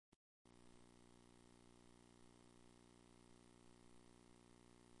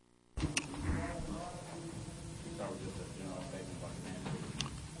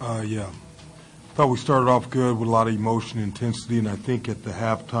Yeah. Thought we started off good with a lot of emotion and intensity, and I think at the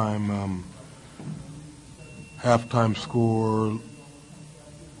halftime score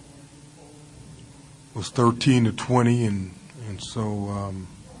was 13-20, and so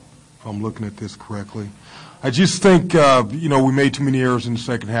if I'm looking at this correctly, I just think we made too many errors in the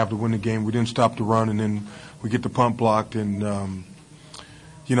second half to win the game. We didn't stop the run, and then we get the punt blocked, and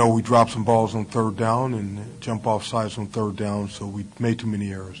we dropped some balls on third down and jump off sides on third down, so we made too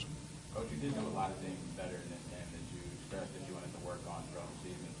many errors. Coach, you did do a lot of things better in this game that you stressed that you wanted to work on throughout the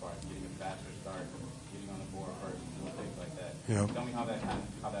season, as far as getting a faster start, getting on the board first, and things like that. Yeah. Tell me how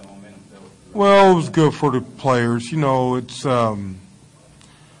that momentum built. Well, it was good for the players. It's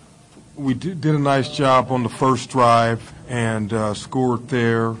we did a nice job on the first drive and scored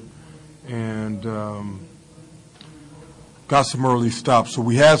there, and got some early stops. So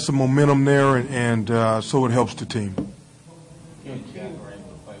we had some momentum there, and so it helps the team. You guys were able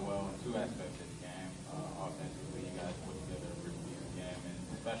to play well in two aspects of the game. Offensively, you guys put together a really decent game,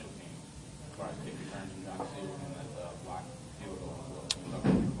 and special teams, as far as kick returns and John Sears and that block field goal as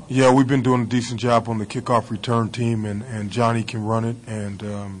well. Yeah, we've been doing a decent job on the kickoff return team, and Johnny can run it.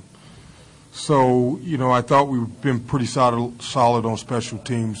 And so, I thought we've been pretty solid on special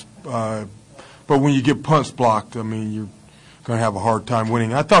teams. But when you get punts blocked, you're going to have a hard time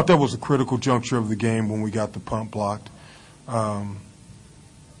winning. I thought that was a critical juncture of the game when we got the punt blocked,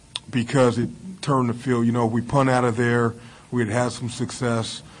 because it turned the field. We punt out of there, we had some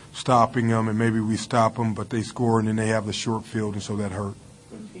success stopping them, and maybe we stop them, but they score, and then they have the short field, and so that hurt.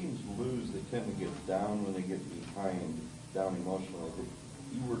 When teams lose, they tend to get down when they get behind, down emotionally.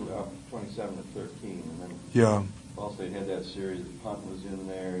 You were up 27-13, and then Yeah. Ball State had that series. The punt was in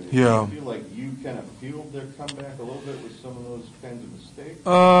there. Yeah. Do you feel like you kind of fueled their comeback a little bit with some of those kinds of mistakes?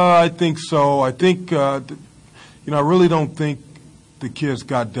 I think so. I think, I really don't think the kids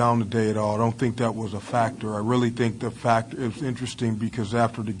got down today at all. I don't think that was a factor. I really think the factor, it was interesting because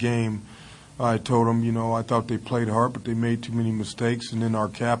after the game, I told them, I thought they played hard, but they made too many mistakes, and then our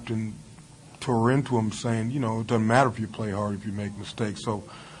captain tore into them saying, it doesn't matter if you play hard if you make mistakes. So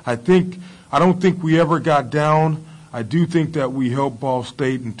I don't think we ever got down. I do think that we helped Ball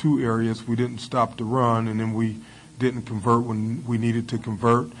State in two areas. We didn't stop the run, and then we didn't convert when we needed to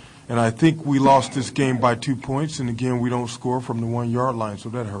convert. And I think we lost this game by 2 points, and again, we don't score from the 1 yard line, so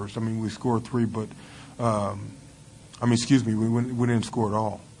that hurts. We scored 3, but, we didn't score at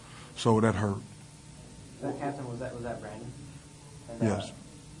all, so that hurt. That captain, was that Brandon? And, yes.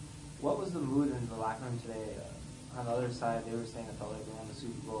 What was the mood in the locker room today? On the other side, they were saying it felt like we won the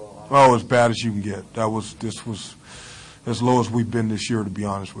Super Bowl. Oh, as bad as you can get. This was as low as we've been this year, to be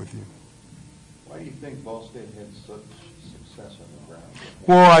honest with you. Why do you think Ball State had such success on the ground?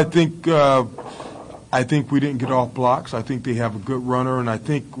 Well, I think we didn't get off blocks. I think they have a good runner, and I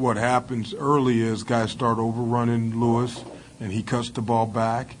think what happens early is guys start overrunning Lewis, and he cuts the ball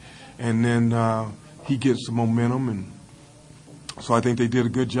back, and then he gets the momentum, and so I think they did a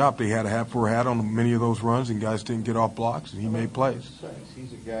good job. They had a hat for a hat on many of those runs, and guys didn't get off blocks, and he made plays.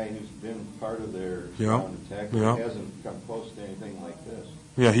 He's a guy who's been part of their Yeah. attack. Yeah. He hasn't come close to anything like this.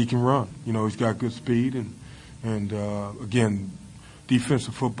 Yeah, he can run. He's got good speed, and again,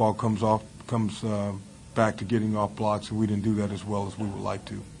 defensive football comes back to getting off blocks, and we didn't do that as well as we would like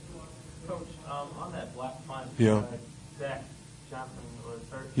to. Coach, on that black punt, Yeah. Zach Johnson was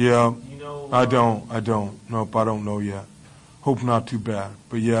hurt. Yeah, Do you know? I don't. Nope, I don't know yet. Hope not too bad.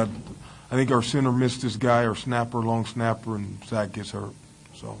 But, yeah, I think our center missed this guy, our long snapper, and Zach gets hurt.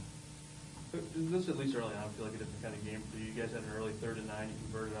 So. This at least early on, I feel like a different kind of game for you. You guys had an early 3rd and 9, you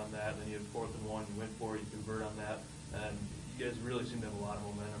converted on that, then you had 4th and 1, you went for it, you convert on that, and you guys really seem to have a lot of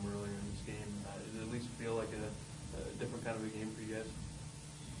momentum earlier in this game. Does it at least feel like a different kind of a game for you guys?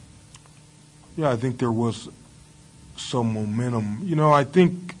 Yeah, I think there was some momentum. I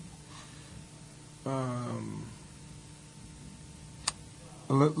think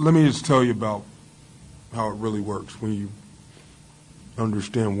let me just tell you about how it really works when you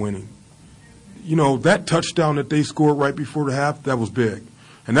understand winning. That touchdown that they scored right before the half, that was big.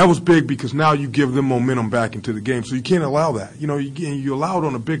 And that was big because now you give them momentum back into the game. So you can't allow that. You allow it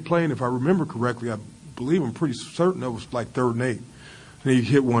on a big play, and if I remember correctly, I'm pretty certain that was like 3rd and 8. And then you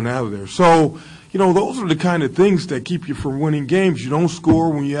hit one out of there. So, those are the kind of things that keep you from winning games. You don't score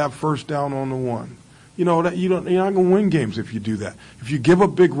when you have first down on the 1. You're not going to win games if you do that. If you give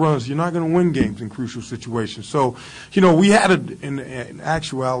up big runs, you're not going to win games in crucial situations. So, we had in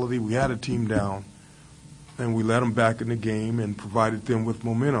actuality, we had a team down, and we let them back in the game and provided them with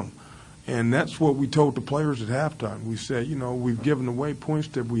momentum. And that's what we told the players at halftime. We said, we've given away points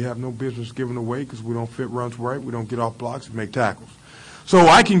that we have no business giving away because we don't fit runs right, we don't get off blocks and make tackles. So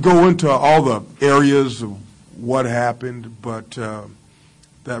I can go into all the areas of what happened, but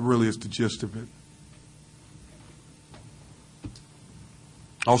that really is the gist of it.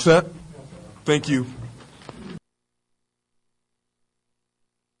 All set? Thank you.